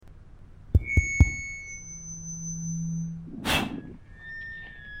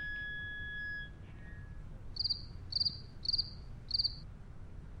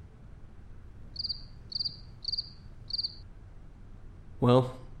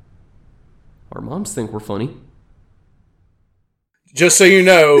Well, our moms think we're funny. Just so you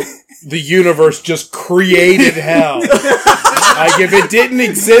know, the universe just created hell. Like, if it didn't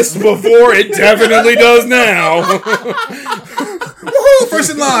exist before, it definitely does now. Woohoo! First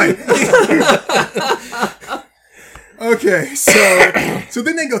in line! Okay, so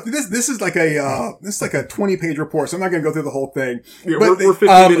then they go through this. This is like a 20-page report, so I'm not going to go through the whole thing. Yeah, we're 50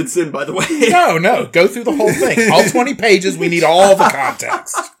 minutes in, by the way. No, go through the whole thing. All 20 pages, we need all the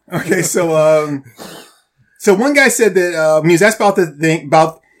context. Okay, so one guy said that when he was asked about the thing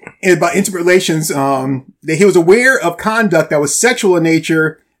about intimate relations, that he was aware of conduct that was sexual in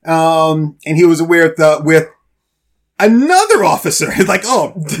nature, and he was aware with another officer. Like,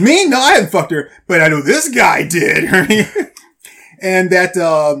 oh, me? No, I haven't fucked her, but I know this guy did. And that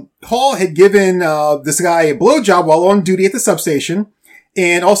Hall had given this guy a blowjob while on duty at the substation,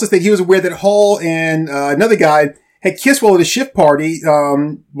 and also said he was aware that Hall and another guy had kissed while at a shift party,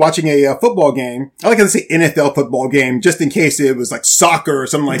 watching a football game. I like how they say NFL football game, just in case it was like soccer or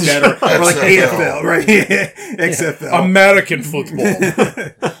something like that, or like AFL, right? XFL. American football.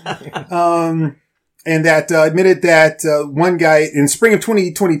 And that admitted that one guy in spring of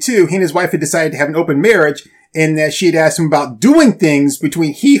 2022, he and his wife had decided to have an open marriage, and that she had asked him about doing things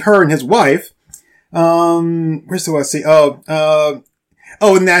between her and his wife. Where's the let's see?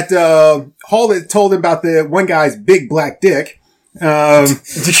 And that Hall had told him about the one guy's big black dick. Say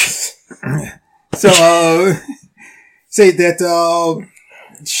that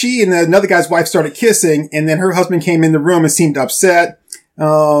she and another guy's wife started kissing, and then her husband came in the room and seemed upset.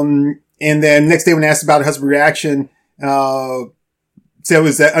 And then next day when asked about her husband's reaction, said it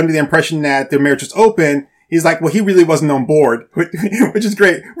was under the impression that their marriage was open. He's like, well, he really wasn't on board, which is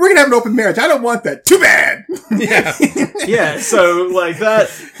great. We're going to have an open marriage. I don't want that. Too bad. Yeah. Yeah, so, like, that...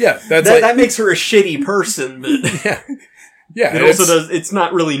 Yeah, that makes her a shitty person, but... Yeah. Yeah. It also does... It's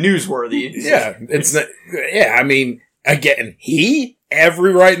not really newsworthy. Yeah. It's not... Yeah, I mean, again,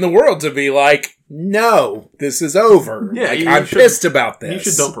 every right in the world to be like, no, this is over. Yeah, like, I'm pissed about this.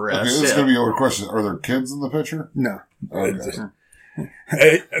 You should dump her ass. Okay, this is going to be your question. Are there kids in the picture? No. Okay.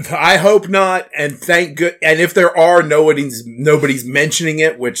 I hope not, and thank good. And if there are, nobody's mentioning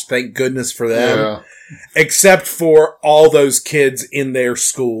it, which thank goodness for them. Yeah. Except for all those kids in their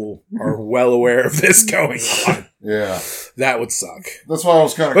school are well aware of this going on. Yeah, that would suck. That's why I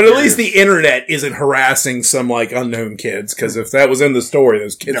was kind of. But at least the internet isn't harassing some like unknown kids, because if that was in the story,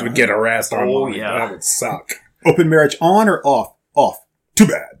 those kids would get harassed online. Oh yeah, that would suck. Open marriage on or off? Off. Too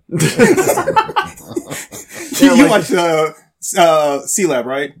bad. You watched C-Lab,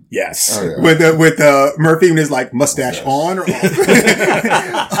 right? Yes. Oh, yeah. With Murphy and his like mustache on or off?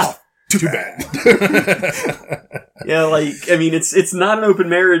 Oh, too bad. Yeah, like, I mean, it's not an open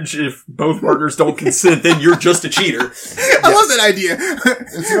marriage if both partners don't consent, then you're just a cheater. I love that idea.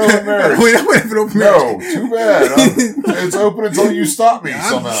 It's an open marriage. Wait, I went for an open marriage. No, too bad. It's open until you stop me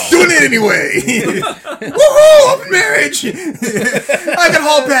somehow. Doing it anyway. Woohoo! Open marriage! I got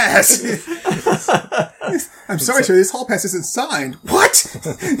hall pass. I'm sorry, sir. This hall pass isn't signed. What?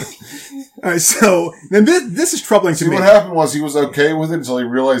 All right, so then this is troubling to me. What happened was he was okay with it until he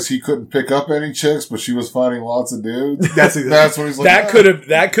realized he couldn't pick up any chicks, but she was finding lots of dudes. That's what he's like. That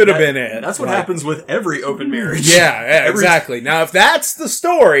could have been it. That's what happens with every open marriage. Yeah, exactly. Now, if that's the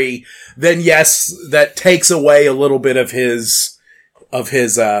story, then yes, that takes away a little bit of his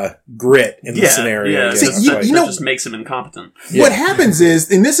grit in the scenario. Yeah, see, you know, just makes him incompetent. What happens is,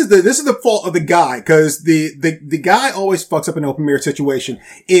 and this is the fault of the guy, because the guy always fucks up an open marriage situation,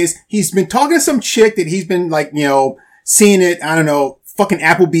 is he's been talking to some chick that he's been like, you know, seeing it, I don't know, fucking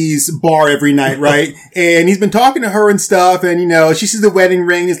Applebee's bar every night, right? And he's been talking to her and stuff, and you know, she sees the wedding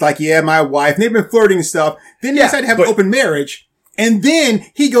ring, he's like, yeah, my wife, and they've been flirting and stuff. Then they decide to have an open marriage. And then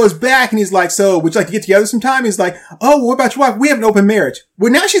he goes back and he's like, so would you like to get together sometime? He's like, oh, what about your wife? We have an open marriage. Well,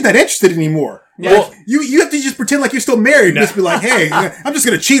 now she's not interested anymore. Yeah. Well, you have to just pretend like you're still married and just be like, hey, I'm just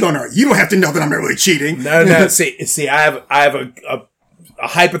going to cheat on her. You don't have to know that I'm not really cheating. No. See, I have a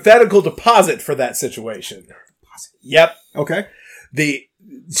hypothetical deposit for that situation. Yep. Okay.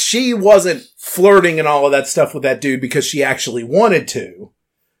 She wasn't flirting and all of that stuff with that dude because she actually wanted to,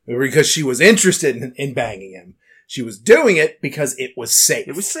 or because she was interested in banging him. She was doing it because it was safe.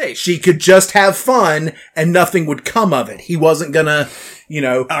 It was safe. She could just have fun and nothing would come of it. He wasn't gonna,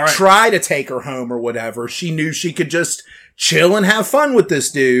 try to take her home or whatever. She knew she could just chill and have fun with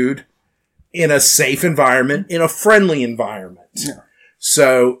this dude in a safe environment, in a friendly environment. Yeah.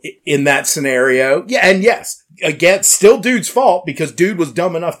 So in that scenario, yeah, and yes, again, still dude's fault because dude was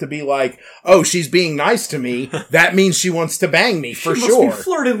dumb enough to be like, oh, she's being nice to me. That means she wants to bang me for sure. She must be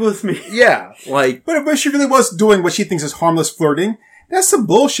flirting with me. Yeah. Like, but she really was doing what she thinks is harmless flirting. That's some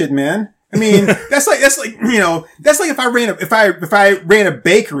bullshit, man. I mean, that's like, you know, that's like if I ran a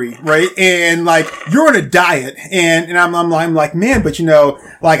bakery, right? And like, you're on a diet and I'm like, man, but you know,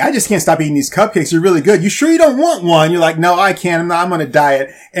 like, I just can't stop eating these cupcakes. They're really good. You sure you don't want one? You're like, no, I can't. I'm on a diet.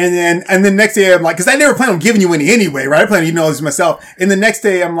 And then next day I'm like, cause I never plan on giving you any anyway, right? I plan on eating all this myself. And the next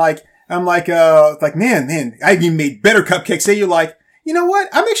day I'm like, man, I even made better cupcakes. Say you're like, you know what?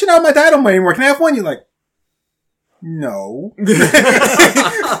 I'm actually not on my diet anymore. Can I have one? You're like, no.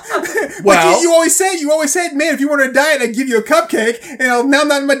 Well, you always said, man, if you were on a diet, I'd give you a cupcake. And now I'm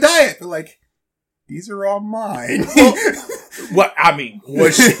not on my diet. But like, these are all mine. What, I mean,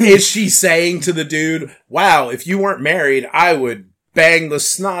 is she saying to the dude, wow, if you weren't married, I would bang the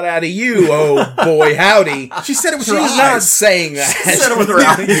snot out of you, oh boy, howdy. She said it with her eyes. She's not saying that. She said it with her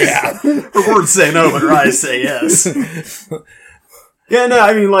eyes. Yeah. Her words say no, but her eyes say yes. Yeah, no,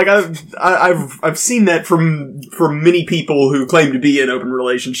 I mean, like, I've seen that from many people who claim to be in open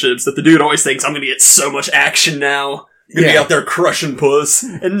relationships, that the dude always thinks, I'm gonna get so much action now. I'm gonna be out there crushing puss.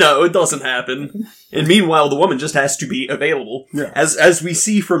 And no, it doesn't happen. And meanwhile, the woman just has to be available. Yeah. As we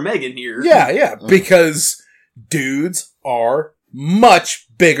see from Megan here. Yeah, because dudes are much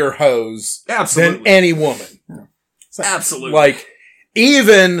bigger hoes than any woman. Yeah. Absolutely. Like,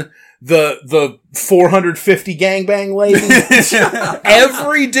 even the 450 gangbang lady,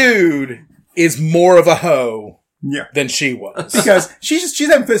 every dude is more of a hoe than she was. Because she's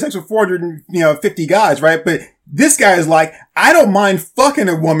having sex with 450 guys, right? But this guy is like, I don't mind fucking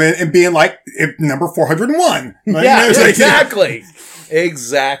a woman and being like, number 401. Right? Yeah, exactly.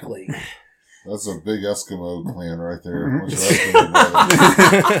 Exactly. That's a big Eskimo clan right there. Mm-hmm.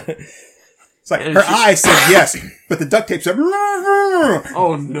 It's like, her eyes said yes, but the duct tape said,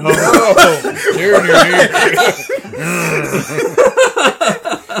 oh no.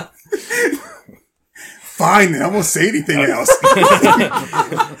 Fine then, I won't say anything else.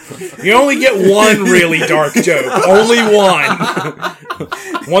 You only get one really dark joke. Only one.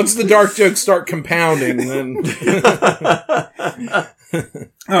 Once the dark jokes start compounding, then...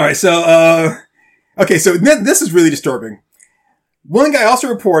 Alright, so, okay, so this is really disturbing. One guy also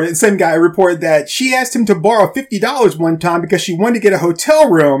reported that she asked him to borrow $50 one time because she wanted to get a hotel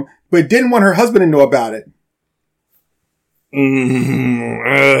room, but didn't want her husband to know about it.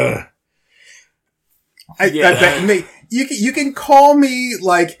 You can call me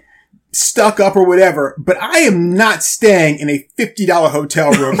like stuck up or whatever, but I am not staying in a $50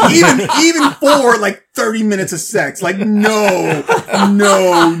 hotel room, even for like 30 minutes of sex. Like, no.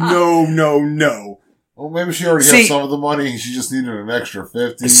 Well, maybe she already had some of the money and she just needed an extra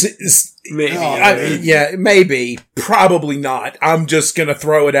 50. Maybe. Maybe. Probably not. I'm just gonna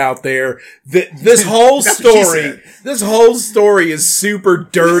throw it out there. This whole story is super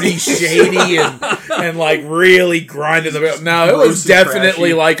dirty, shady, and like really grinding the belt. No, it was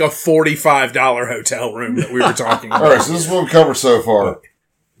definitely like a $45 hotel room that we were talking about. Alright, so this is what we covered so far.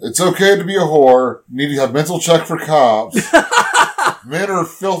 It's okay to be a whore. You need to have mental check for cops. Men are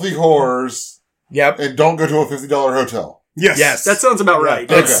filthy whores. Yep. And don't go to a $50 hotel. Yes. That sounds about right.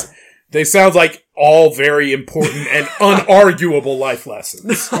 Okay. They sound like all very important and unarguable life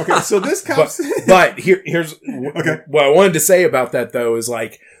lessons. Okay, so this cops... But here's... Okay. What I wanted to say about that, though, is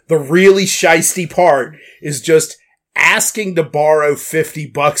like, the really shisty part is just asking to borrow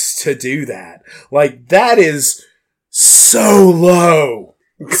 $50 to do that. Like, that is so low.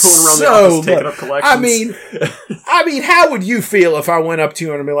 Going around the office taking up collections. I mean, how would you feel if I went up to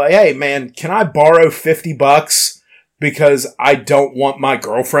you and be like, hey man, can I borrow $50 because I don't want my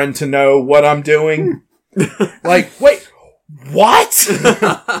girlfriend to know what I'm doing? Like, wait, what?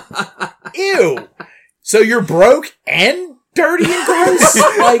 Ew. So you're broke and dirty and gross?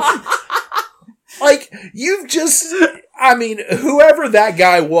 Like, you've just, I mean, whoever that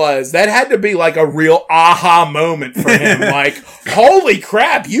guy was, that had to be like a real aha moment for him. Like, holy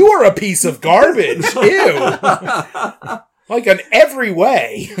crap, you are a piece of garbage. Ew. Like, in every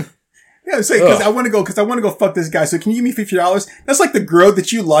way. Yeah, so, because I want to go fuck this guy. So can you give me $50? That's like the girl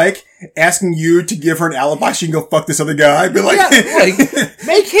that you like asking you to give her an alibi. She can go fuck this other guy. Be like,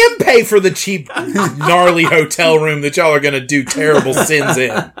 make him pay for the cheap, gnarly hotel room that y'all are going to do terrible sins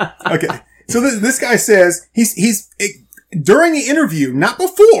in. Okay. So this guy says he's during the interview, not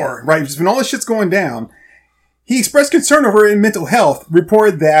before, right? Just when all this shit's going down, he expressed concern over her mental health.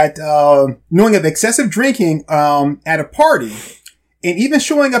 Reported that knowing of excessive drinking at a party, and even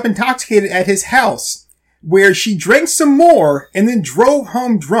showing up intoxicated at his house, where she drank some more and then drove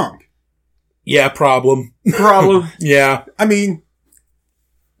home drunk. Yeah, problem. Yeah, I mean,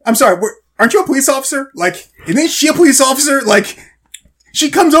 I'm sorry, aren't you a police officer? Like, isn't she a police officer? Like. She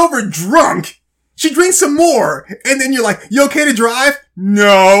comes over drunk. She drinks some more. And then you're like, you okay to drive?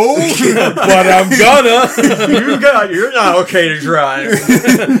 No. But I'm gonna. You're not okay to drive.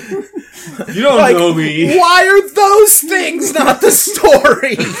 You don't know me. Why are those things not the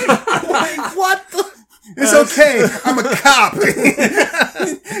story? What the? It's okay. I'm a cop.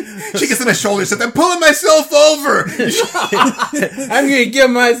 She gets on the shoulder and says, I'm pulling myself over. I'm gonna give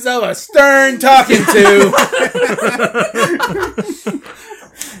myself a stern talking to.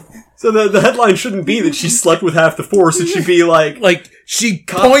 So the headline shouldn't be that she slept with half the force. It should be like She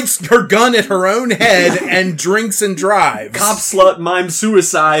points her gun at her own head and drinks and drives. cop slut mimes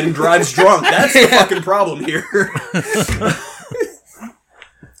suicide and drives drunk. That's the fucking problem here.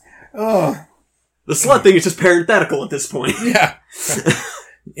 Oh. The slut thing is just parenthetical at this point. Yeah.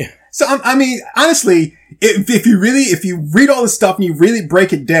 So, I mean, honestly, if you read all this stuff and you really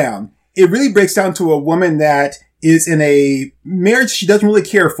break it down, it really breaks down to a woman that is in a marriage she doesn't really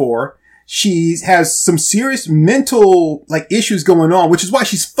care for. She has some serious mental, issues going on, which is why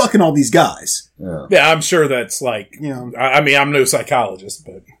she's fucking all these guys. Yeah. Yeah, I'm sure that's I mean, I'm no psychologist,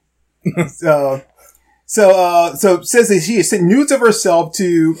 but. So says that she has sent nudes of herself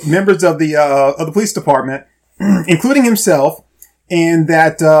to members of the police department, including himself, and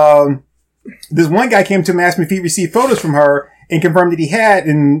that, this one guy came to him and asked him if he received photos from her and confirmed that he had,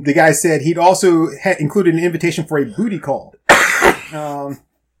 and the guy said he'd also had included an invitation for a booty call. I'd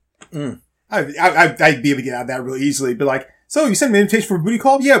be able to get out of that really easily, but so you sent me an invitation for a booty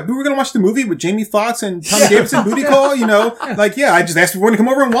call? Yeah, we were going to watch the movie with Jamie Foxx and Tommy Davidson, Booty Call, yeah, I just asked everyone to come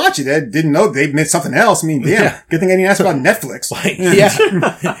over and watch it. I didn't know they meant something else. I mean, damn, good thing I didn't ask about Netflix.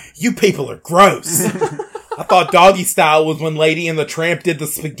 You people are gross. I thought Doggy Style was when Lady and the Tramp did the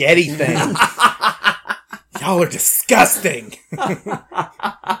spaghetti thing. Y'all are disgusting.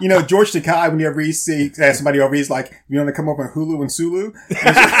 George Takei, whenever he asks somebody over, he's like, you want to come over on Hulu and Sulu?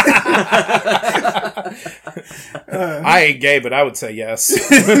 I ain't gay, but I would say yes.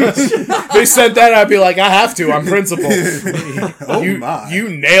 If they said that, I'd be like, I have to. I'm principal. My. You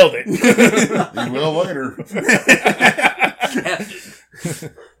nailed it. You will later.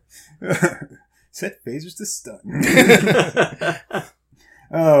 Set phasers to stun.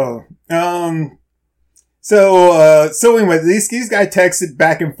 So anyway, these guys texted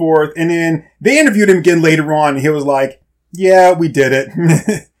back and forth, and then they interviewed him again later on, and he was like, yeah, we did it.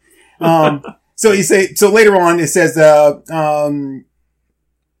 So later on it says,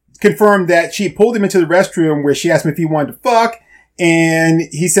 confirmed that she pulled him into the restroom where she asked him if he wanted to fuck, and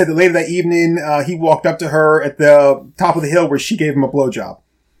he said that later that evening, he walked up to her at the top of the hill where she gave him a blowjob.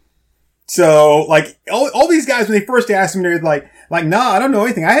 So, all these guys, when they first asked him, they're like, nah, I don't know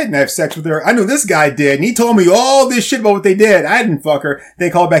anything. I hadn't had sex with her. I know this guy did. And he told me all this shit about what they did. I didn't fuck her. They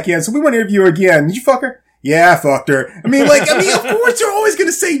called back in. So we want to interview her again. Did you fuck her? Yeah, I fucked her. I mean, of course you're always going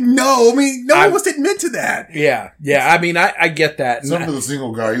to say no. I mean, no one wants to admit to that. Yeah. I mean, I get that. Some of the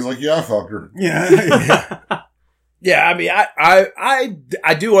single guy, he's like, yeah, I fucked her. Yeah. Yeah, I mean,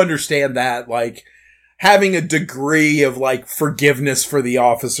 I do understand that, having a degree of forgiveness for the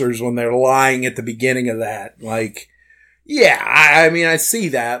officers when they're lying at the beginning of that. I mean, I see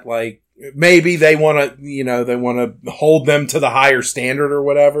that. Maybe they want to, hold them to the higher standard or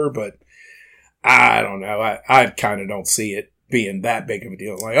whatever, but I don't know. I kind of don't see it being that big of a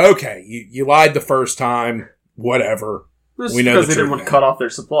deal. Okay, you lied the first time, whatever. Just we know because they didn't want to cut off their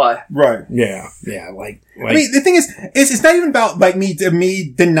supply. Right. Yeah. I mean, the thing is, it's not even about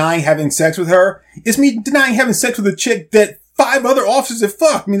me denying having sex with her. It's me denying having sex with a chick that 5 other officers have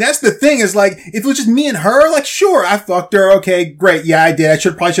fucked. I mean, that's the thing is if it was just me and her, sure, I fucked her. Okay, great. Yeah, I did. I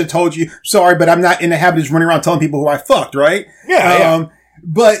probably should have told you. Sorry, but I'm not in the habit of just running around telling people who I fucked, right? Yeah.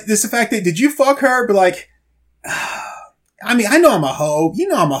 But it's the fact that, did you fuck her? But I mean, I know I'm a hoe. You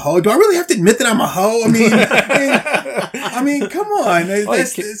know I'm a hoe. Do I really have to admit that I'm a hoe? I mean, come on.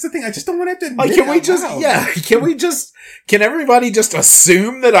 That's the thing. I just don't want to have to admit can everybody just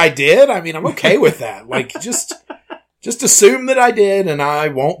assume that I did? I mean, I'm okay with that. Just assume that I did and I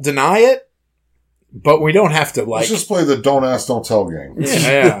won't deny it. But we don't have to Let's just play the don't ask, don't tell game.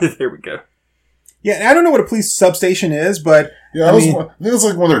 Yeah. There we go. Yeah, I don't know what a police substation is, but I think it's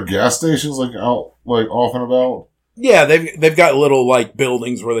one of their gas stations, out, off and about. Yeah, they've got little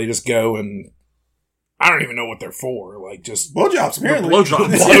buildings where they just go and I don't even know what they're for. Just blowjobs, apparently.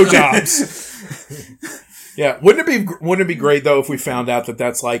 Blowjobs. Yeah, wouldn't it be great though if we found out that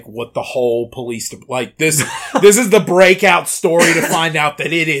that's what the whole police this is the breakout story to find out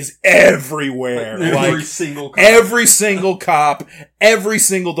that it is everywhere. Every single cop. Every single cop, every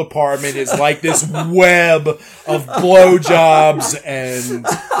single department is like this web of blowjobs and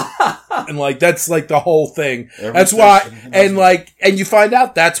like that's like the whole thing. That's why, and you find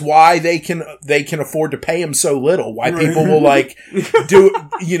out that's why they can afford to pay him so little. Why people will like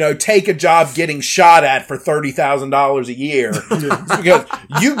take a job getting shot at for $30,000 a year. It's because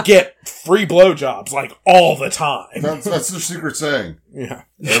you get free blowjobs like all the time. That's their secret saying. Yeah,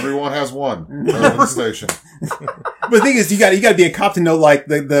 everyone has one at the station. But the thing is, you got to be a cop to know like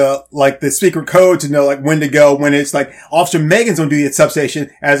the secret code to know like when to go when it's like Officer Megan's on duty at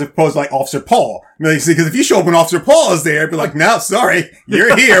substation as opposed to like Officer Paul. Because if you show up when Officer Paul is there, be like, no, sorry,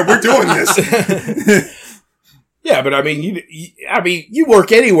 you're here, we're doing this. Yeah, but I mean, you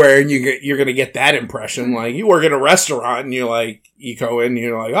work anywhere and you're gonna get that impression. Like you work at a restaurant and you go in and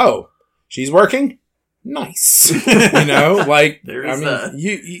you're like, oh, she's working. Nice, like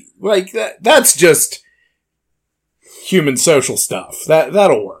you like that. That's just human social stuff.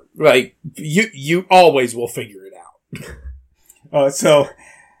 That'll work. Like you always will figure it out.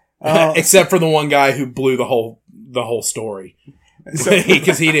 Except for the one guy who blew the whole story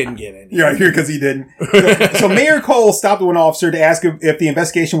because he didn't get any. Yeah, because he didn't. So Mayor Cole stopped one officer to ask if the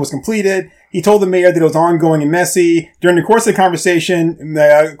investigation was completed. He told the mayor that it was ongoing and messy. During the course of the conversation,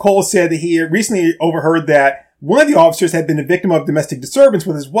 Cole said that he had recently overheard that one of the officers had been a victim of domestic disturbance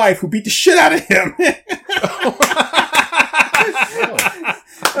with his wife, who beat the shit out of him.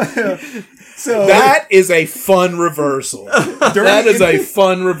 So that is a fun reversal. A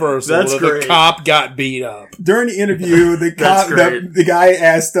fun reversal. That's great. The cop got beat up. During the interview, the guy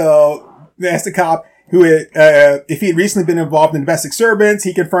asked the cop who if he had recently been involved in domestic disturbance.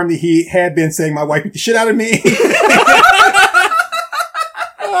 He confirmed that he had been saying, "My wife beat the shit out of me."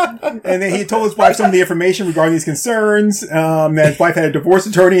 And then he told his wife some of the information regarding these concerns, that his wife had a divorce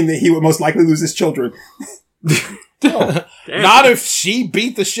attorney and that he would most likely lose his children. Not if she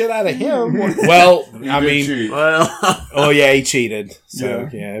beat the shit out of him. Well, I mean, oh yeah, he cheated. So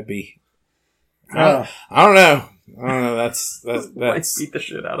yeah, it'd be. I don't know. That's beat the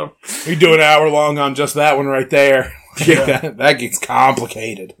shit out of him. We do an hour long on just that one right there. Yeah, that gets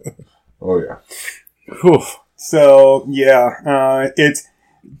complicated. Oh yeah. Whew. So yeah,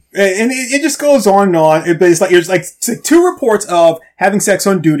 it just goes on and on. It's like two reports of having sex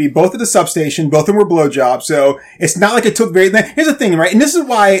on duty, both at the substation, both of them were blowjobs. So it's not like it took very. Here's the thing, right? And this is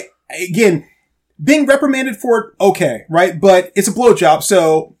why, again, being reprimanded for it, okay, right? But it's a blowjob,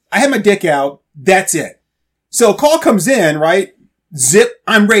 so I had my dick out. That's it. So a call comes in, right? Zip,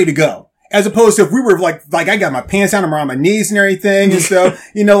 I'm ready to go. As opposed to if we were like I got my pants down, I'm around my knees and everything, and so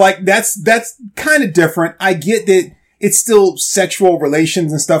like that's kind of different. I get that. It's still sexual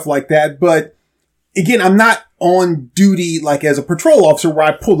relations and stuff like that. But again, I'm not on duty like as a patrol officer where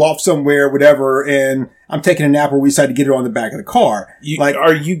I pulled off somewhere, whatever, and I'm taking a nap or we decide to get it on the back of the car.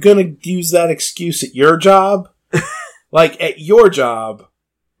 Are you going to use that excuse at your job? Like at your job,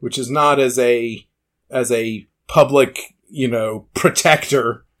 which is not as a public,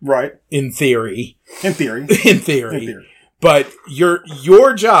 protector. Right. In theory. In theory. But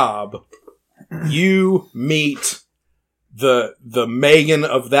your job, you meet the Megan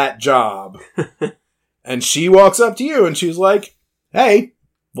of that job, and she walks up to you and she's like, "Hey,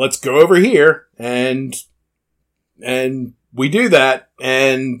 let's go over here," and we do that,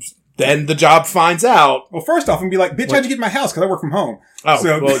 and then the job finds out. Well, first off, and be like, "Bitch, how'd you get in my house? Because I work from home." Oh,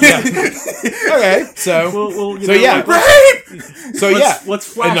 so. Well, yeah. Okay, so yeah, let's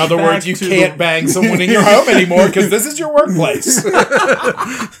flash. In other words, you can't bang someone in your home anymore because this is your workplace.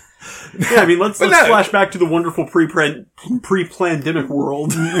 Yeah, I mean, let's flash back to the wonderful pre-pandemic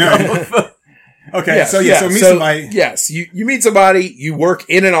world. Okay, so meet somebody. Yes, you meet somebody, you work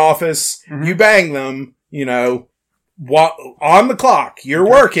in an office, you bang them, on the clock, you're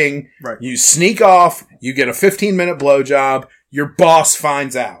working, right. You sneak off, you get a 15-minute blowjob, your boss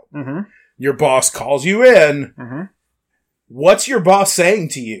finds out. Mm-hmm. Your boss calls you in. Mm-hmm. What's your boss saying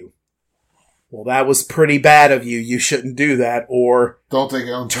to you? Well, that was pretty bad of you. You shouldn't do that. Or don't take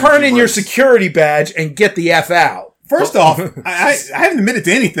it on. Turn in your security badge and get the F out. First off, I haven't admitted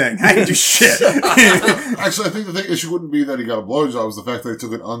to anything. I didn't do shit. Actually, I think the issue wouldn't be that he got a blowjob. It was the fact that he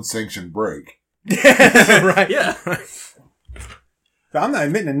took an unsanctioned break. Right. Yeah. So I'm not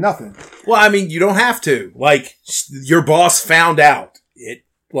admitting to nothing. Well, I mean, you don't have to. Like, your boss found out.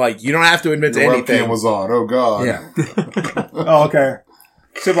 Like, you don't have to admit to anything. Webcam was on. Oh, God. Yeah. Oh, okay.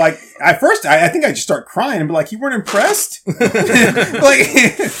 So, like, at first, I think I just start crying and be like, "You weren't impressed?"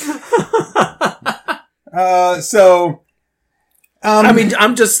 I mean,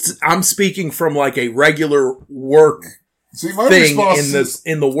 I'm speaking from like a regular work thing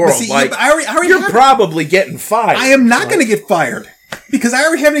in the world. See, like, I already you're probably getting fired. I am not going to get fired. Because I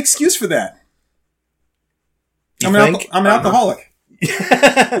already have an excuse for that. You I'm think? an alcoholic.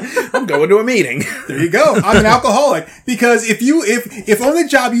 I'm going to a meeting. There you go. I'm an alcoholic because if on the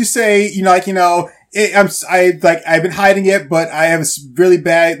job you say, I've been hiding it, but I have a really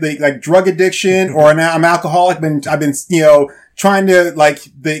bad, like drug addiction or I'm alcoholic, I've been, trying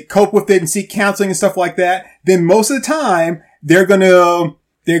to cope with it and seek counseling and stuff like that. Then most of the time they're gonna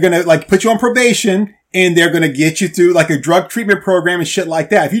put you on probation and they're gonna get you through like a drug treatment program and shit like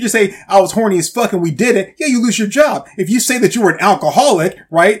that. If you just say, I was horny as fuck and we did it, yeah, you lose your job. If you say that you were an alcoholic,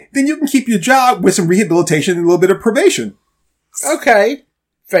 right, then you can keep your job with some rehabilitation and a little bit of probation. Okay.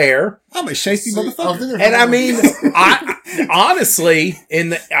 Fair. I'm a shifty motherfucker. And I mean,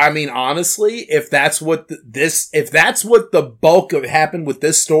 honestly, if that's what the bulk of it happened with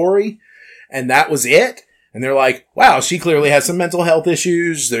this story and that was it, and they're like, wow, she clearly has some mental health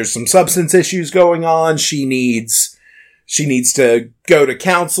issues. There's some substance issues going on. She needs to go to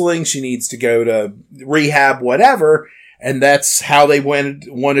counseling. She needs to go to rehab, whatever. And that's how they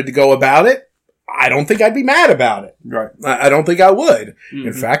wanted to go about it. I don't think I'd be mad about it. Right. I don't think I would. Mm-hmm.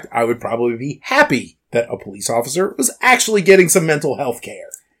 In fact, I would probably be happy that a police officer was actually getting some mental health care.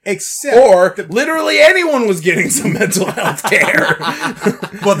 Or literally anyone was getting some mental health care.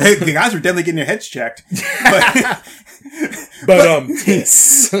 Well, the guys were definitely getting their heads checked. But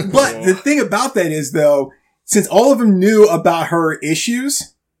the thing about that is, though, since all of them knew about her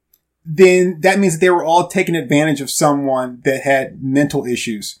issues, then that means that they were all taking advantage of someone that had mental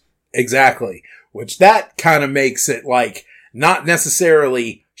issues. Exactly. Which that kind of makes it like, not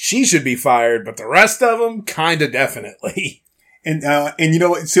necessarily she should be fired, but the rest of them kind of definitely. And you know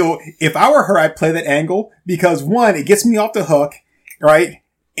what? So if I were her, I'd play that angle because one, it gets me off the hook, right?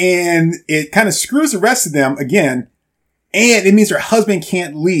 And it kind of screws the rest of them again. And it means her husband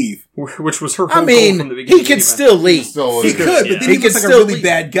can't leave. Which was her whole goal from the beginning. He could still leave. He could, but then he looks like a really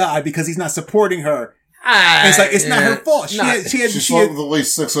bad guy because he's not supporting her. And it's like, it's not her fault. She slept with at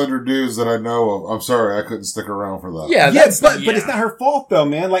least 600 dudes that I know of. I'm sorry, I couldn't stick around for that. Yeah, but it's not her fault though,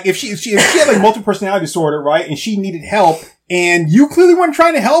 man. Like if she had like multiple personality disorder, right? And she needed help and you clearly weren't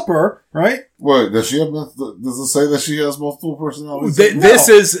trying to help her, right? Wait, does it say that she has multiple personalities?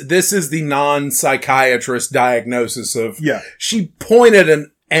 This is the non-psychiatrist diagnosis of, she pointed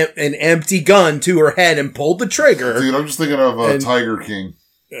an empty gun to her head and pulled the trigger. Dude, I'm just thinking of Tiger King.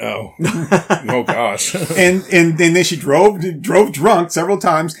 Oh gosh. and then she drove drunk several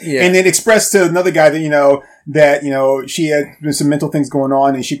times and then expressed to another guy that, she had some mental things going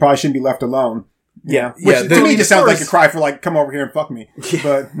on and she probably shouldn't be left alone. Yeah. Which to me just sounds like a cry for like, come over here and fuck me.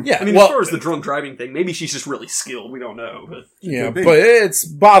 But I mean, as far as the drunk driving thing, maybe she's just really skilled. We don't know. But but it's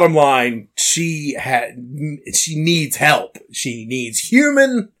bottom line. She needs help. She needs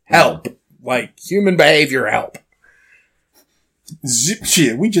human help, like human behavior help.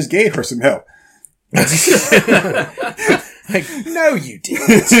 Shit, we just gave her some help. Like, no, you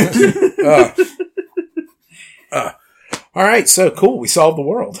didn't. All right, so cool. We solved the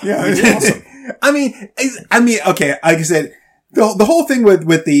world. Yeah, awesome. I mean, okay. Like I said, the whole thing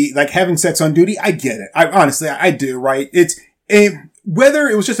with the like having sex on duty, I get it. I do. Right? It's whether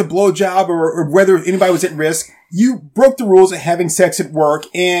it was just a blowjob or whether anybody was at risk. You broke the rules of having sex at work,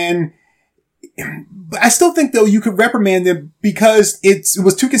 and I still think though you could reprimand them because it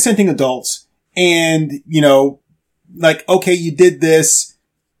was two consenting adults, and like okay, you did this.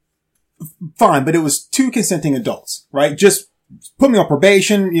 Fine, but it was two consenting adults, right? Just put me on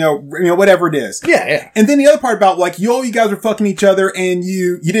probation, whatever it is. Yeah. And then the other part about like, you guys were fucking each other and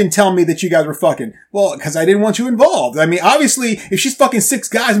you didn't tell me that you guys were fucking. Well, cause I didn't want you involved. I mean, obviously, if she's fucking 6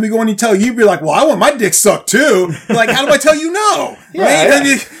 guys and we go in and tell you, you'd be like, well, I want my dick sucked too. Like, how do I tell you no? Yeah, right? yeah. I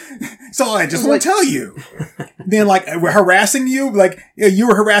mean, so I just won't tell you. Then like, we're harassing you, like, you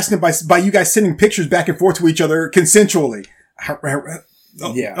were harassing it by you guys sending pictures back and forth to each other consensually.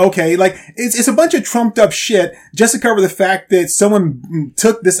 Yeah. Okay. Like it's a bunch of trumped up shit just to cover the fact that someone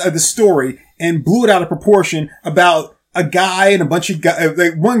took this story and blew it out of proportion about a guy and a bunch of guys,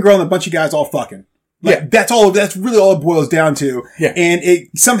 like one girl and a bunch of guys all fucking. Like, that's really all it boils down to. Yeah. And it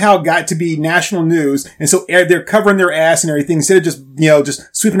somehow got to be national news. And so they're covering their ass and everything instead of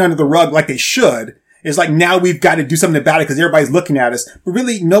just sweeping under the rug like they should. It's like now we've got to do something about it because everybody's looking at us, but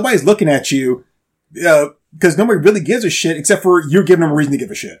really nobody's looking at you. Because nobody really gives a shit except for you're giving them a reason to give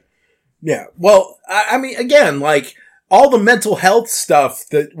a shit. Yeah. Well, I mean, again, like all the mental health stuff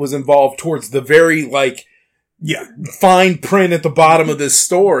that was involved towards the very fine print at the bottom of this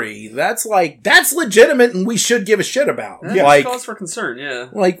story. That's legitimate and we should give a shit about. Yeah, like cause for concern. Yeah.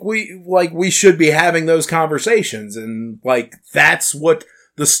 Like we should be having those conversations and like that's what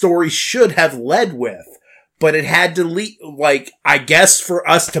the story should have led with. but it had to like, I guess for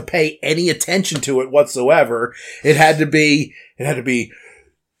us to pay any attention to it whatsoever, it had to be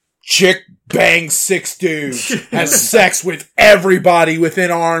chick bangs 6 dudes, has sex with everybody within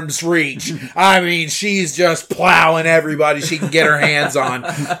arm's reach. I mean, she's just plowing everybody she can get her hands on.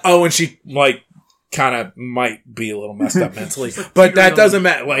 Oh, and she, like, kind of might be a little messed up mentally, but that doesn't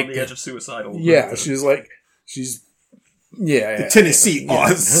matter. Like, on the edge of suicidal. yeah, The Tennessee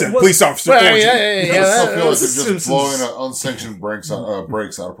police officer. Well, orgy. I still feel like they're just Simpsons. blowing unsanctioned breaks out of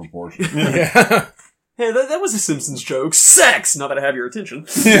proportion. yeah, Hey, that was a Simpsons joke. Sex! Now that I have your attention.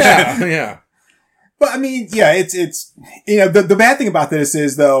 yeah. But I mean, yeah, it's, you know, the bad thing about this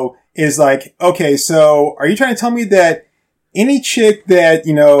is like, okay, so are you trying to tell me that any chick that,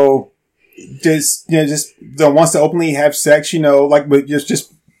 just wants to openly have sex, like with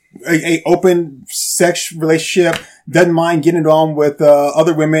just a open sex relationship, doesn't mind getting it on with,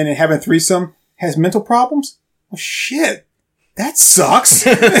 other women and having a threesome, has mental problems? Well, shit. That sucks.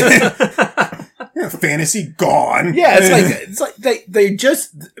 Fantasy gone. Yeah, it's like they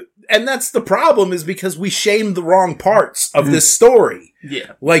just, and that's the problem, is because we shame the wrong parts of this story.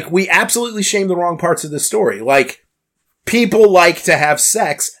 Yeah. Like, we absolutely shame the wrong parts of this story. Like, people like to have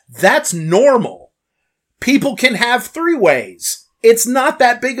sex. That's normal. People can have 3-ways. It's not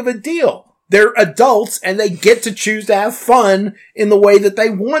that big of a deal. They're adults and they get to choose to have fun in the way that they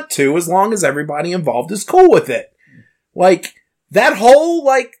want to, as long as everybody involved is cool with it. Like, that whole,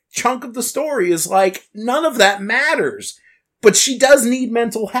 like, chunk of the story is like, none of that matters. But she does need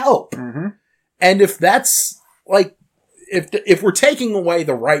mental help. Mm-hmm. And if that's, like, if we're taking away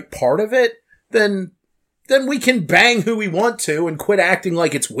the right part of it, then we can bang who we want to and quit acting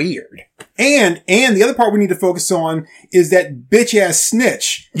like it's weird. And the other part we need to focus on is that bitch ass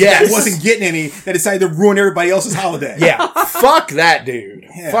snitch. Yes. That wasn't getting any, that decided to ruin everybody else's holiday. Yeah. Fuck that dude.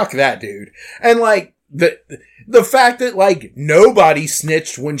 Yeah. Fuck that dude. And like, the fact that, like, nobody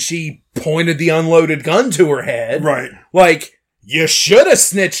snitched when she pointed the unloaded gun to her head. Right. Like, you should have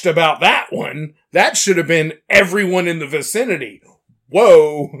snitched about that one. That should have been everyone in the vicinity.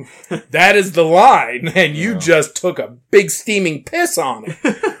 Whoa, that is the line, and you just took a big steaming piss on it.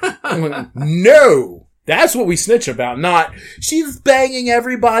 No, that's what we snitch about, not, she's banging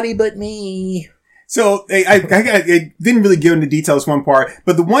everybody but me. So, I didn't really give into details one part,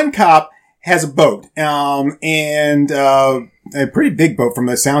 but the one cop has a boat, and a pretty big boat from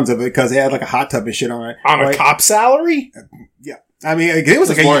the sounds of it, because it had like a hot tub and shit on it. On a cop salary? Yeah. I mean, it was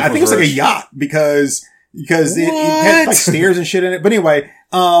like I think it was like a yacht, because it had like stairs and shit in it. But anyway,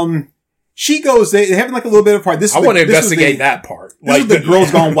 she goes, they have like a little bit of part. I want to investigate that part. This is the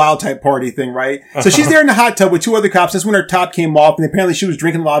girls gone wild type party thing, right? So she's there in the hot tub with 2 other cops. That's when her top came off, and apparently she was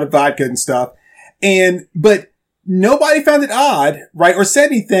drinking a lot of vodka and stuff. But nobody found it odd, right? Or said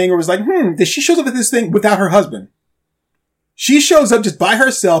anything, or was like, that she shows up at this thing without her husband. She shows up just by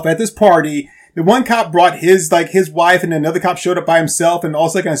herself at this party. The one cop brought his wife, and another cop showed up by himself and all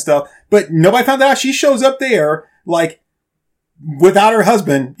that kind of stuff. But nobody found out. She shows up there, like, without her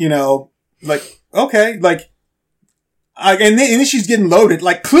husband, like, okay, like, and then she's getting loaded.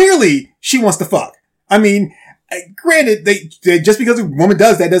 Like, clearly she wants to fuck. I mean, granted, they just because a woman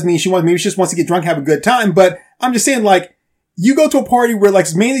does that doesn't mean maybe she just wants to get drunk, have a good time. But I'm just saying, like, you go to a party where, like,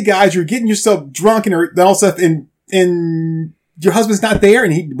 it's mainly guys, you're getting yourself drunk and all stuff, and your husband's not there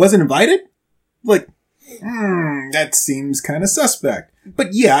and he wasn't invited? Like, that seems kind of suspect. But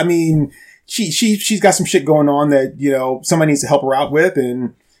yeah, I mean, she's got some shit going on that, somebody needs to help her out with,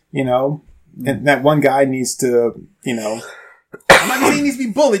 and, and that one guy needs to, I'm not saying he needs to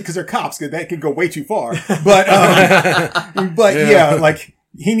be bullied because they're cops, because that could go way too far. But, yeah, like,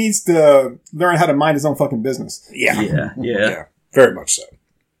 he needs to learn how to mind his own fucking business. Yeah. Yeah. Very much so.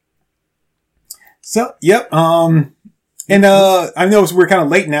 So, yep, and, I know we're kind of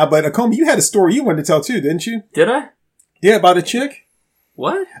late now, but Comey, you had a story you wanted to tell too, didn't you? Did I? Yeah, about a chick.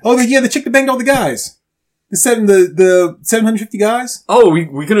 What? Oh, the chick that banged all the guys. The 750 guys. Oh, we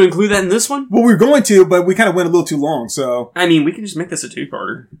gonna include that in this one? Well, we were going to, but we kind of went a little too long, so. I mean, we can just make this a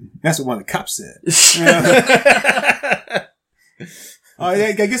 2-parter. That's what one of the cops said.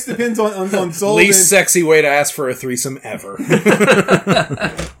 I guess it depends on Zold. Least sexy way to ask for a threesome ever.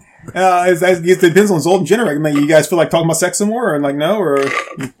 I guess it depends on Zold and Jenner. I mean, you guys feel like talking about sex some more, or like no, or?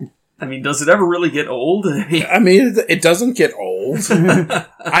 I mean, does it ever really get old? I mean, it doesn't get old.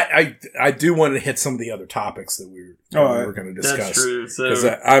 I do want to hit some of the other topics that we were going to discuss. That's true. Because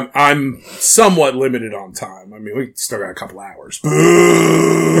I'm somewhat limited on time. I mean, we still got a couple hours.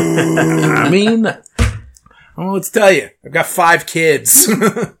 I mean, well, let's tell you, I've got 5 kids.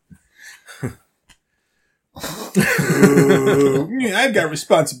 Yeah, I've got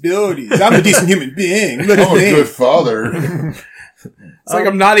responsibilities. I'm a decent human being. Look at I'm a me. good father. It's like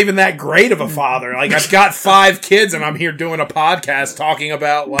I'm not even that great of a father. Like I've got 5 kids and I'm here doing a podcast talking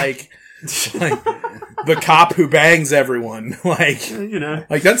about like the cop who bangs everyone. Like, You know.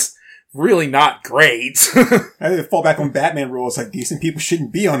 like that's really not great. I fall back on Batman rules. Like, decent people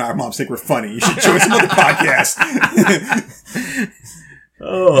shouldn't be on Our Moms Think We're Funny. You should join some other podcast.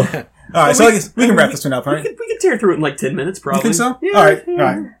 Oh. All right, so I guess we can wrap this one up, We right? could tear through it in like 10 minutes, probably. You think so? Yeah, All right, yeah. all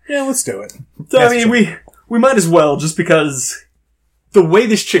right. Yeah, let's do it. So, I That's mean, we might as well, just because the way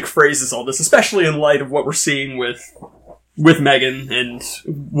this chick phrases all this, especially in light of what we're seeing with Megan and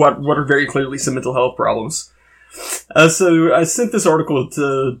what are very clearly some mental health problems. So I sent this article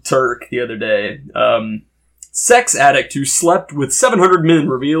to Turk the other day. Sex addict who slept with 700 men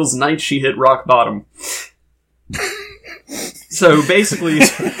reveals night she hit rock bottom. So basically,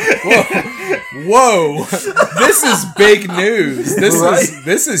 Whoa. This is big news. Right?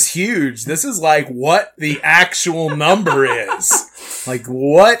 This is huge. This is like what the actual number is. Like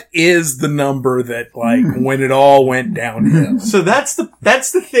what is the number that like when it all went downhill? so that's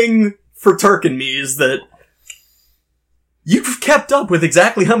the thing for Turk and me, is that you've kept up with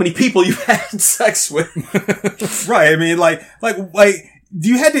exactly how many people you've had sex with. Right. I mean, like,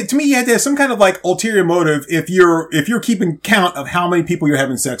 you had to have some kind of like ulterior motive if you're keeping count of how many people you're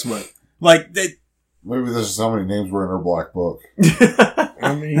having sex with. Like, Maybe this is how many names were in her black book.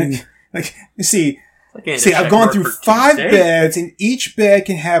 I mean, see, Okay, I've gone through 5 beds, and each bed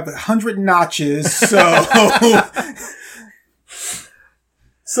can have 100 notches, so...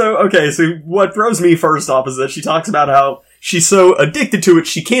 So what throws me first off is that she talks about how she's so addicted to it,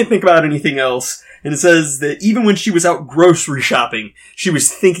 she can't think about anything else. And it says that even when she was out grocery shopping, she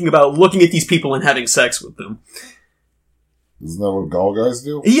was thinking about looking at these people and having sex with them. Isn't that what gall guys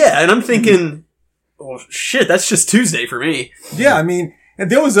do? Yeah, and I'm thinking, oh shit, that's just Tuesday for me. Yeah, I mean, and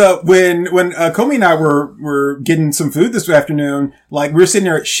there was when Comey and I were getting some food this afternoon, like we were sitting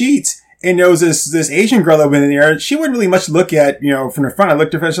there at Sheetz, and there was this Asian girl that went in there. She wouldn't really much look at, from the front. I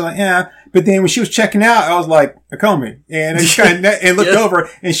looked at her, she was like, yeah. But then when she was checking out, I was like, Comey. And I just kind of, and looked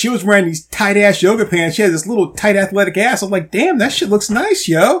over, and she was wearing these tight ass yoga pants. She had this little tight athletic ass. I was like, damn, that shit looks nice,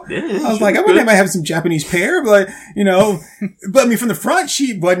 yo. Yeah, I was like, I wouldn't have some Japanese pair, but but I mean, from the front,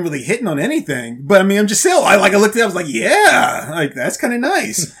 she wasn't really hitting on anything. But I mean, I'm just saying, I looked at it, I was like, yeah, like that's kind of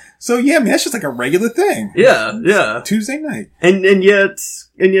nice. So yeah, I mean, that's just like a regular thing. Yeah. Tuesday night. And yet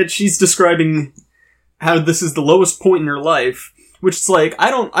she's describing how this is the lowest point in her life, which is like,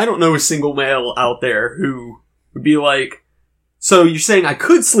 I don't know a single male out there who would be like, so you're saying I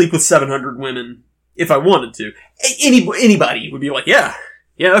could sleep with 700 women if I wanted to. Anybody would be like, yeah,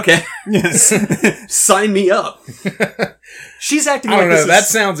 okay. Yes. Sign me up. She's acting I like don't know. this That is...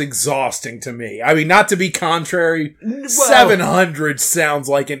 sounds exhausting to me. I mean, not to be contrary, Well- 700 sounds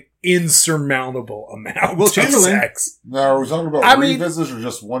like an insurmountable amount Will of Chamberlain. sex. Now, are we talking about I mean- revisits or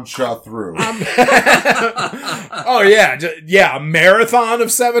just one shot through? Oh yeah, a marathon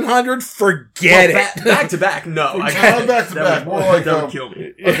of 700. Forget it. Back to back, no. Not back to back, more like, that would kill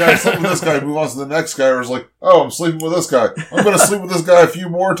me. Okay, I slept with this guy, move on to the next guy, or it's like, oh, I'm sleeping with this guy. I'm going to sleep with this guy a few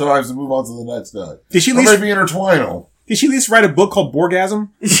more times and move on to the next guy. Did she at Or least maybe intertwine them. write a book called Borgasm?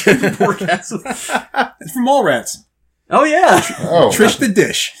 Orgasm. It's from Mallrats. Oh yeah. Oh. Trish the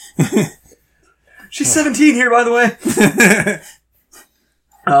Dish. She's 17 here, by the way.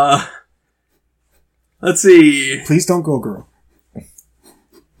 Let's see. Please don't go, girl.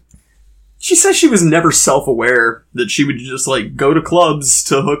 She says she was never self-aware, that she would just, like, go to clubs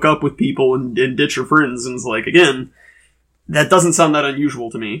to hook up with people and ditch her friends, and it's like, again, that doesn't sound that unusual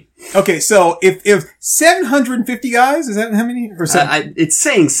to me. Okay, so if 750 guys, is that how many? Or It's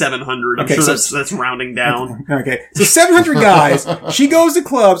saying 700. I'm Okay, sure so- that's rounding down. Okay, so 700 guys, she goes to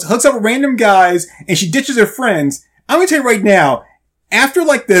clubs, hooks up with random guys, and she ditches her friends. I'm gonna tell you right now, after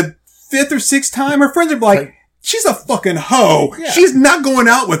like the 5th or 6th time, her friends are like, she's a fucking hoe. Yeah. She's not going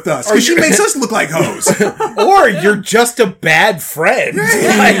out with us. Or she makes us look like hoes. Or you're just a bad friend.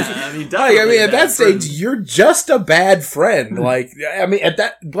 I mean, definitely at that stage, you're just a bad friend. Like, I mean, at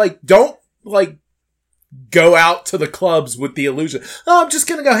that, like, don't, like, go out to the clubs with the illusion. Oh, I'm just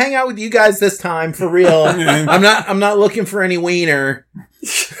gonna go hang out with you guys this time, for real. I'm not looking for any wiener.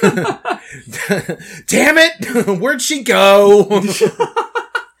 Damn it! Where'd she go?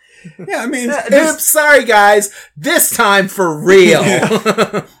 Yeah, I mean, Oops, sorry guys. This time for real.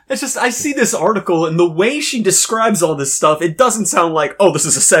 It's just, I see this article, and the way she describes all this stuff, it doesn't sound like, oh, this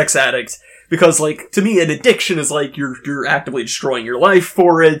is a sex addict. Because, like, to me, an addiction is like, you're actively destroying your life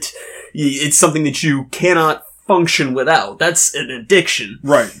for it. It's something that you cannot function without. That's an addiction.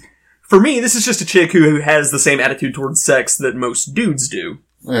 right. for me, this is just a chick who has the same attitude towards sex that most dudes do.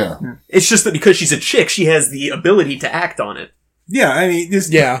 Yeah. It's just that because she's a chick, she has the ability to act on it. Yeah, I mean,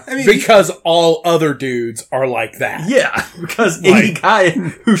 because all other dudes are like that. Yeah, because any guy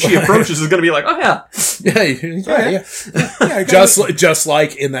who she approaches is going to be like, oh yeah. Yeah. Just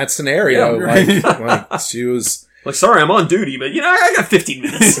like in that scenario, like she was like, sorry, I'm on duty, but I got 15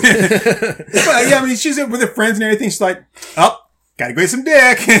 minutes. But yeah, I mean, she's with her friends and everything. She's like, oh, gotta go get some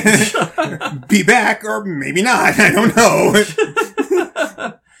dick. Be back, or maybe not. I don't know.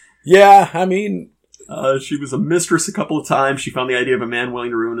 Yeah, I mean, she was a mistress a couple of times. She found the idea of a man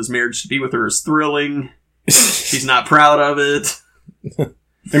willing to ruin his marriage to be with her as thrilling. She's not proud of it.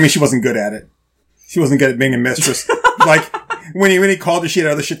 I mean, she wasn't good at it. She wasn't good at being a mistress. Like, when he called her, she had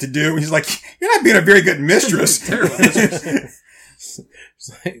other shit to do. He's like, you're not being a very good mistress. Terrible mistress.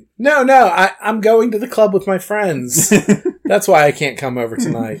 No, I'm going to the club with my friends. That's why I can't come over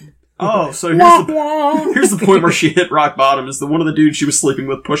tonight. Oh, so here's the point where she hit rock bottom, is that one of the dudes she was sleeping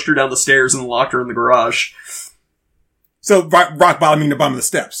with pushed her down the stairs and locked her in the garage. So rock bottoming the bottom of the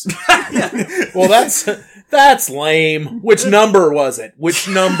steps. Well, that's lame. Which number was it? Which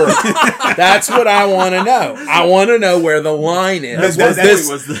number? That's what I want to know. I want to know where the line is.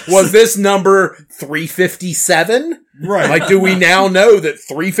 Was this number 357? Right. Like, do we now know that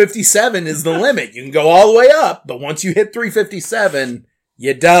 357 is the limit? You can go all the way up, but once you hit 357,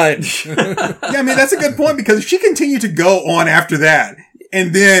 you're done. Yeah, I mean, that's a good point, because if she continued to go on after that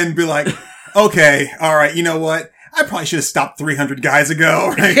and then be like, okay, all right, you know what? I probably should have stopped 300 guys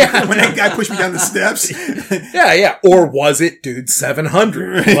ago, right? Yeah. When that guy pushed me down the steps. Yeah. Or was it dude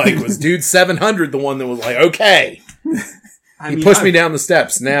 700? Like, was dude 700 the one that was like, okay, he pushed me down the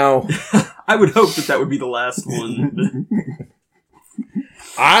steps. Now, I would hope that would be the last one.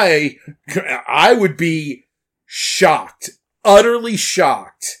 I would be shocked, utterly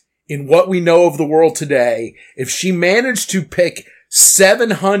shocked in what we know of the world today if she managed to pick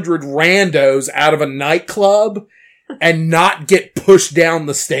 700 randos out of a nightclub and not get pushed down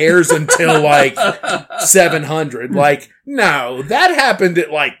the stairs until like 700. Like, no, that happened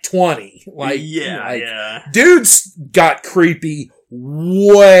at like 20. Like, yeah. Dudes got creepy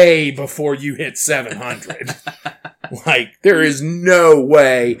way before you hit 700. Like, there is no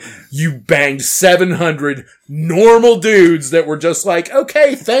way you banged 700 normal dudes that were just like,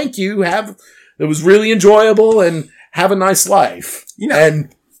 okay, thank you. It was really enjoyable and have a nice life.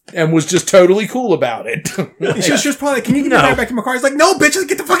 And was just totally cool about it. She was probably like, can you get me back to my car? He's like, no, bitches,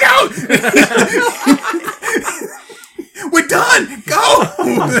 get the fuck out! We're done! Go!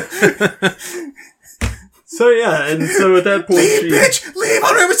 So yeah, and so at that point, leave, bitch! Leave!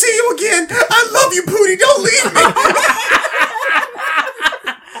 I'll never see you again! I love you, Pootie! Don't leave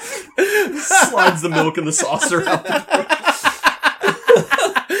me! Slides the milk in the saucer out the door.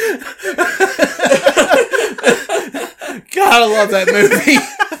 God, I love that movie.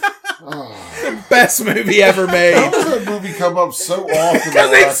 Best movie ever made. How does that movie come up so often in the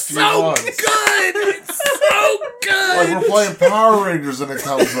last few months? It's so good! Like we're playing Power Rangers and it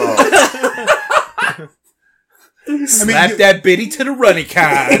comes up. Slap that bitty to the runny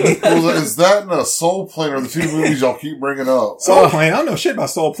kind. Well, is that and a Soul Plane are the two movies y'all keep bringing up? Soul Plane? I don't know shit about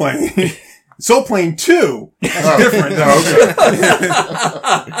Soul Plane. Soul Plane 2. That's different, though.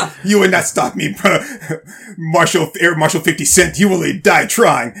 Okay. You would not stop me, bro. Air Marshal 50 Cent. You will die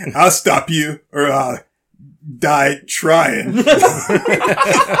trying. I'll stop you, or die trying.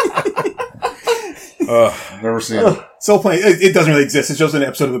 Never seen it. Soul Plane, it doesn't really exist. It's just an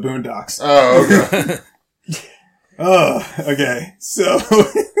episode of the Boondocks. Oh, okay. Okay. So,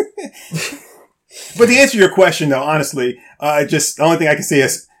 but to answer your question, though, honestly, the only thing I can say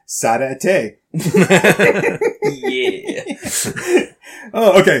is Sarate. Yeah.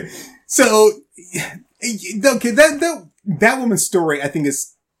 Oh, okay. So, okay, that woman's story, I think,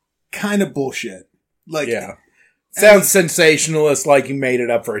 is kind of bullshit. Like, yeah. Sounds sensationalist, like you made it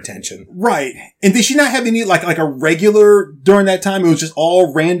up for attention. Right. And did she not have any, like a regular during that time? It was just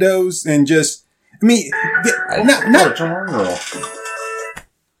all randos and just, I mean, not turn it off.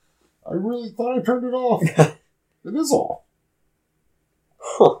 I really thought I turned it off. It is off.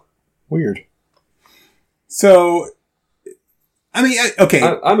 Huh. Weird. So, I mean, okay.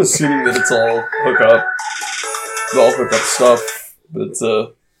 I'm assuming that it's all hookup stuff, but,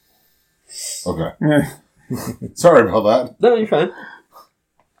 Okay. Sorry about that. No, you're fine.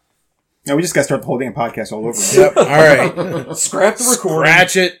 No, we just gotta start the whole damn podcast all over again. Yep. All right. Scrap the recording.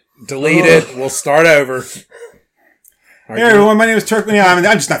 Scratch it. Delete it. We'll start over. Hey everyone, my name is Turk. Yeah, I'm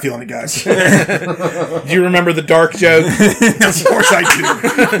just not feeling it, guys. Do you remember the dark joke? Of course I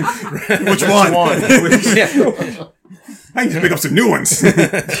do. Which one? Yeah. I need to pick up some new ones. But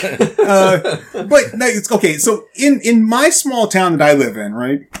no, it's okay. So in my small town that I live in,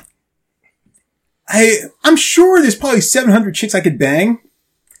 right? I'm sure there's probably 700 chicks I could bang.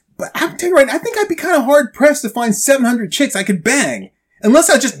 But I'm telling you right now, I think I'd be kind of hard pressed to find 700 chicks I could bang.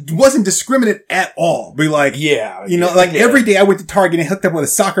 Unless I just wasn't discriminate at all. Be like, every day I went to Target and hooked up with a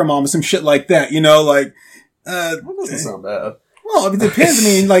soccer mom or some shit like that, That doesn't sound bad. Well, it depends. I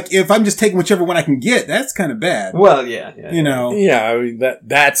mean, like, if I'm just taking whichever one I can get, that's kind of bad. Well, yeah. Yeah, I mean,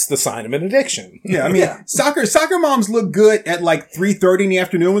 that's the sign of an addiction. Yeah, I mean, soccer moms look good at like 3:30 in the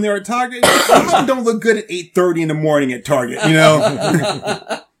afternoon when they're at Target. Some of them don't look good at 8:30 in the morning at Target,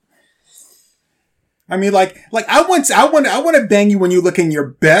 I mean, like I want to bang you when you look in your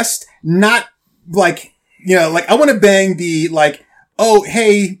best, not like, I want to bang the like, oh,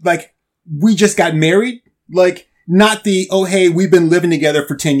 hey, like we just got married, like not the, oh, hey, we've been living together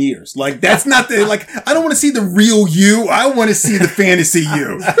for 10 years. Like that's not the, like, I don't want to see the real you. I want to see the fantasy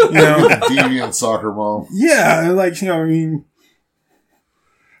you, Deviant soccer mom. Yeah. Like, I mean,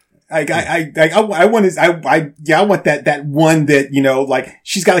 I want that one that, like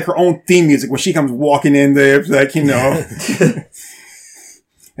she's got like her own theme music when she comes walking in there, like, and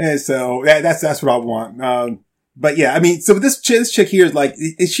so that's what I want. But yeah, I mean, so this chick here is like,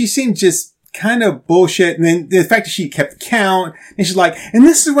 she seemed just kind of bullshit. And then the fact that she kept count and she's like, and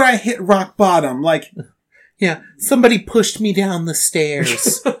this is where I hit rock bottom. Like, yeah, somebody pushed me down the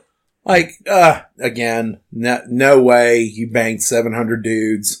stairs. Like, again, no way you banged 700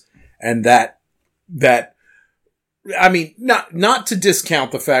 dudes. And that, I mean, not to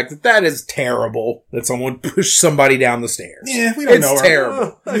discount the fact that is terrible that someone pushed somebody down the stairs. Yeah, we don't know her. It's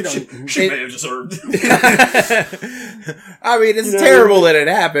terrible. She may have deserved. I mean, it's terrible that it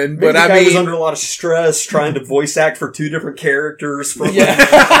happened, but I mean, was under a lot of stress trying to voice act for 2 different characters from yeah.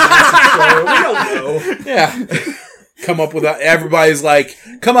 We don't know. Yeah. Everybody's like,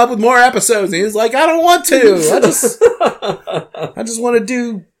 come up with more episodes. And he's like, I don't want to. I just want to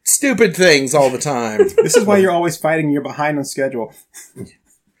do stupid things all the time. This is why you're always fighting. You're behind on schedule.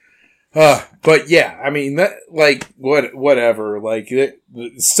 But yeah, I mean, that, like, whatever. Like,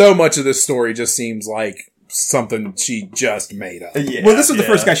 so much of this story just seems like something she just made up. Yeah, well, this is the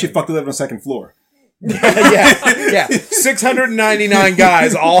first guy she fucked living on the second floor. Yeah. 699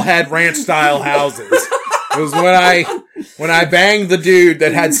 guys all had ranch style houses. It was when I banged the dude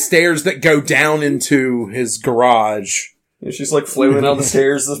that had stairs that go down into his garage. And she's like flailing down the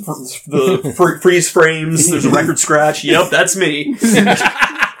stairs, the freeze frames, there's a record scratch. Yep, that's me. You're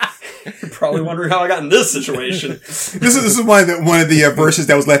probably wondering how I got in this situation. This is one of the verses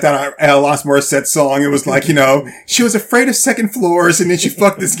that was left out of Alanis Morissette's song. It was like, she was afraid of second floors and then she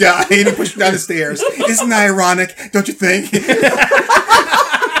fucked this guy and he pushed her down the stairs. Isn't that ironic? Don't you think?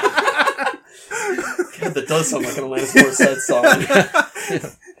 God, that does sound like an Alanis Morissette song.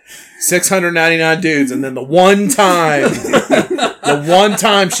 699 dudes, and then the one time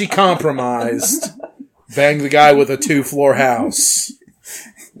she compromised, banged the guy with a 2-floor house.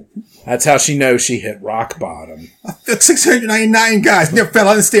 That's how she knows she hit rock bottom. 699 guys never fell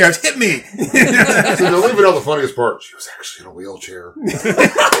on the stairs. Hit me. So they're leaving out the funniest part. She was actually in a wheelchair.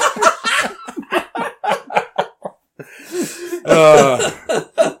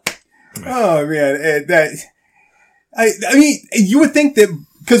 Oh man, I mean, you would think that,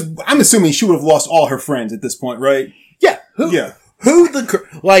 because I'm assuming she would have lost all her friends at this point, right? Yeah.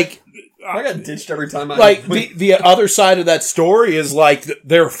 I got ditched every time the other side of that story is like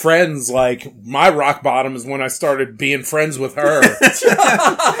their friends, like my rock bottom is when I started being friends with her.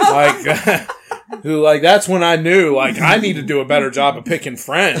 That's when I knew, like, I need to do a better job of picking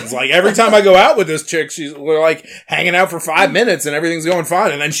friends. Like, every time I go out with this chick, we're like hanging out for 5 minutes and everything's going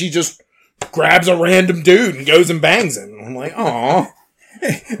fine. And then she just grabs a random dude and goes and bangs him. I'm like, aw.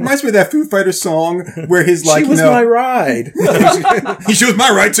 Hey, reminds me of that Foo Fighters song where he's like, she was my ride. She was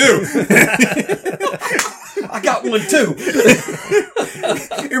my ride too. I got one too.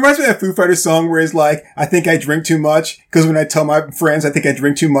 It reminds me of that Foo Fighters song where he's like, I think I drink too much, because when I tell my friends I think I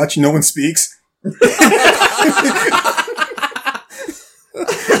drink too much, no one speaks. It's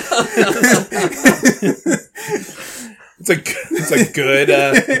a good,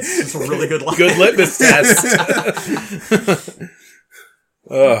 it's a really good line. Good litmus test.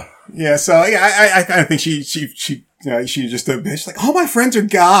 Yeah, so yeah, I kind of think she she's just a bitch. Like, all my friends are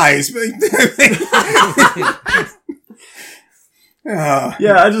guys.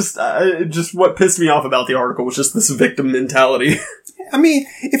 Yeah, just what pissed me off about the article was just this victim mentality. I mean,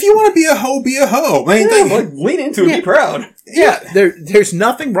 if you want to be a hoe, be a hoe. I mean, lean into it, be proud. Yeah, there's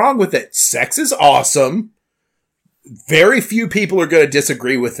nothing wrong with it. Sex is awesome. very few people are going to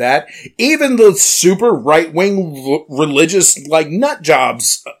disagree with that. Even the super right-wing religious, like, nut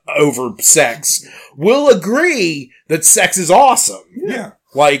jobs over sex will agree that sex is awesome. Yeah.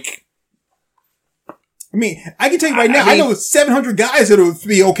 Like, I mean, I can tell you right now, I know 700 guys that'll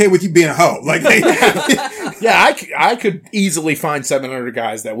be okay with you being a hoe. Like, yeah, I could easily find 700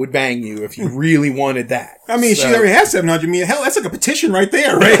 guys that would bang you if you really wanted that. I mean, she already has 700. I mean, hell, that's like a petition right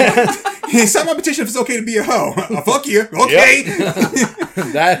there, right? Sign my petition if it's okay to be a hoe. Fuck you. Okay.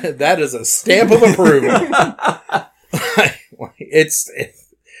 Yep. That is a stamp of approval. There's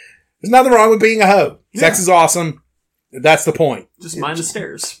nothing wrong with being a hoe. Sex is awesome. That's the point. Just mind the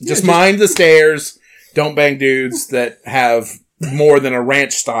stairs. Just mind the stairs. Don't bang dudes that have more than a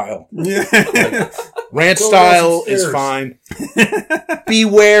ranch style. Yeah. Like, ranch style is fine. Be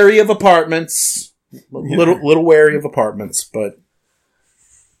wary of apartments. Little wary of apartments, but.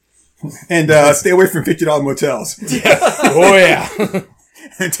 And stay away from $50 motels. Yeah. Oh, yeah.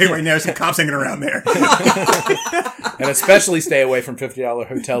 And tell you right now, there's some cops hanging around there. And especially stay away from $50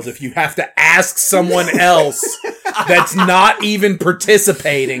 hotels if you have to ask someone else that's not even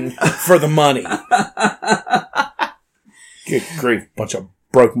participating for the money. Good grief, bunch of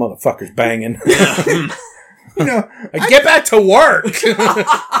broke motherfuckers banging. You know, get back to work.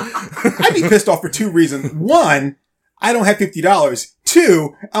 I'd be pissed off for two reasons. One, I don't have $50.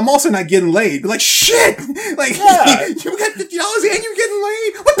 Two, I'm also not getting laid. But like, shit! Like, you got $50 and you're getting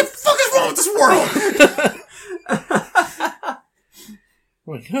laid? What the fuck is wrong with this world?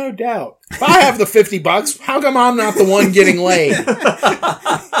 Well, no doubt. If I have the $50, how come I'm not the one getting laid?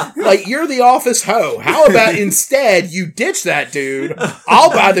 Like, you're the office hoe. How about instead you ditch that dude?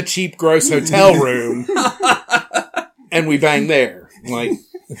 I'll buy the cheap, gross hotel room, and we bang there. Like,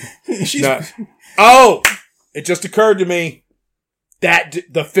 oh, it just occurred to me that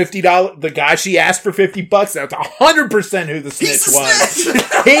the $50, the guy she asked for $50, that's 100% who the snitch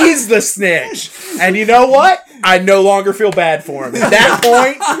was. He's the snitch. And you know what? I no longer feel bad for him. At that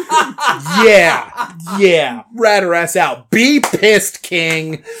point, yeah, rat her ass out. Be pissed,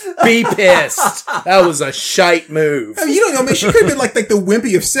 King. Be pissed. That was a shite move. I mean, you don't know, man. She could have been like the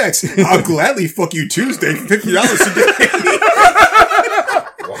wimpy of sex. I'll gladly fuck you Tuesday for $50 a day.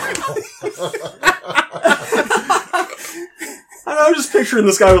 I'm just picturing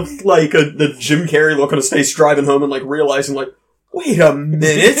this guy with like the Jim Carrey look on his face driving home and like realizing like, wait a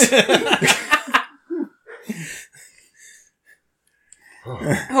minute.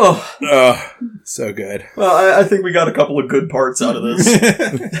 So good. Well, I think we got a couple of good parts out of this.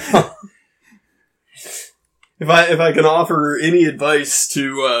 If I can offer any advice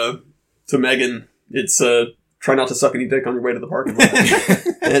to Megan, it's try not to suck any dick on your way to the parking lot.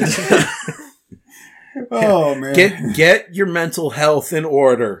 And oh man, get your mental health in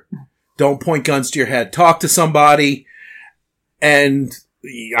order. Don't point guns to your head. Talk to somebody, and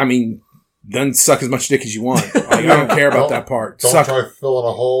I mean, then suck as much dick as you want. Like, I don't care about that part. Don't try filling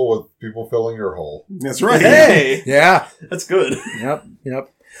a hole with people filling your hole. That's right. Hey, yeah, that's good. Yep.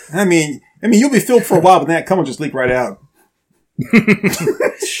 I mean, you'll be filled for a while, but then that cum will just leak right out.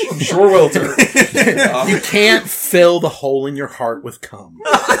 Sure will, Turk. You can't fill the hole in your heart with cum.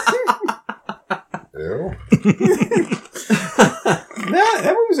 Ew. That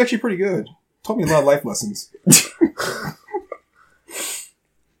one was actually pretty good. Taught me a lot of life lessons.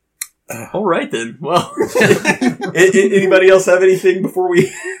 All right then. Well, anybody else have anything before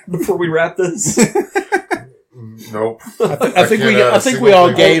we wrap this? Nope. I think we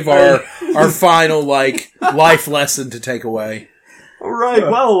all gave our final like life lesson to take away. All right.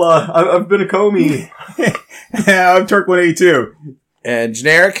 Well, I've been a Comey. I'm Turk 182 and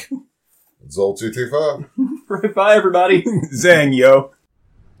Generic. Zol 225. Right. Bye, everybody. Zang, yo.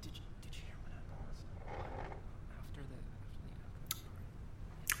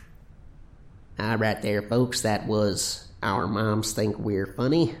 All right there, folks. That was Our Moms Think We're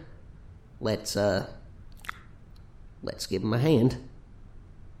Funny. Let's give them a hand.